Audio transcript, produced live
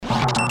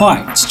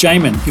Hi, it's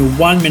Jaemin, your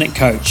 1 minute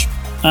coach.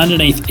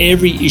 Underneath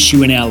every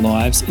issue in our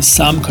lives is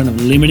some kind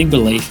of limiting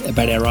belief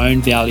about our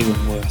own value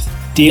and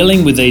worth.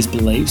 Dealing with these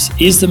beliefs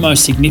is the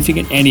most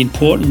significant and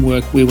important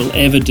work we will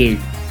ever do.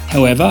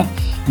 However,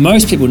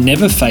 most people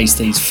never face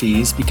these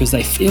fears because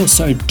they feel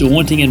so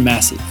daunting and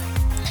massive.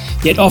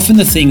 Yet often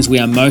the things we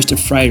are most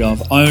afraid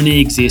of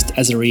only exist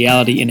as a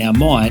reality in our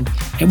mind,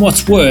 and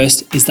what's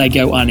worse is they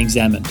go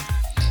unexamined.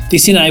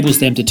 This enables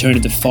them to turn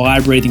into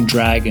fire-breathing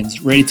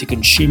dragons ready to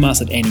consume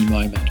us at any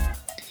moment.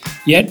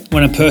 Yet,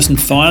 when a person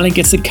finally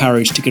gets the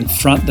courage to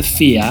confront the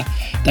fear,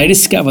 they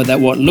discover that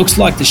what looks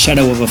like the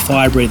shadow of a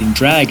fire-breathing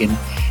dragon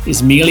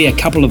is merely a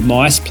couple of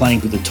mice playing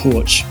with a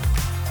torch.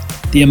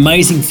 The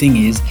amazing thing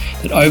is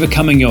that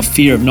overcoming your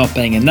fear of not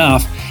being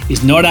enough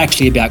is not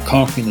actually about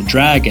conquering the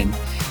dragon.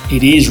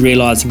 It is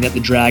realizing that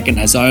the dragon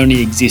has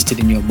only existed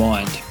in your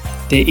mind.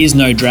 There is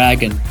no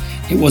dragon.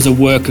 It was a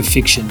work of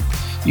fiction.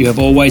 You have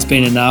always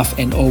been enough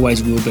and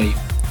always will be.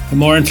 For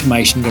more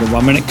information, go to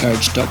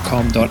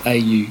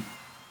oneminutecoach.com.au.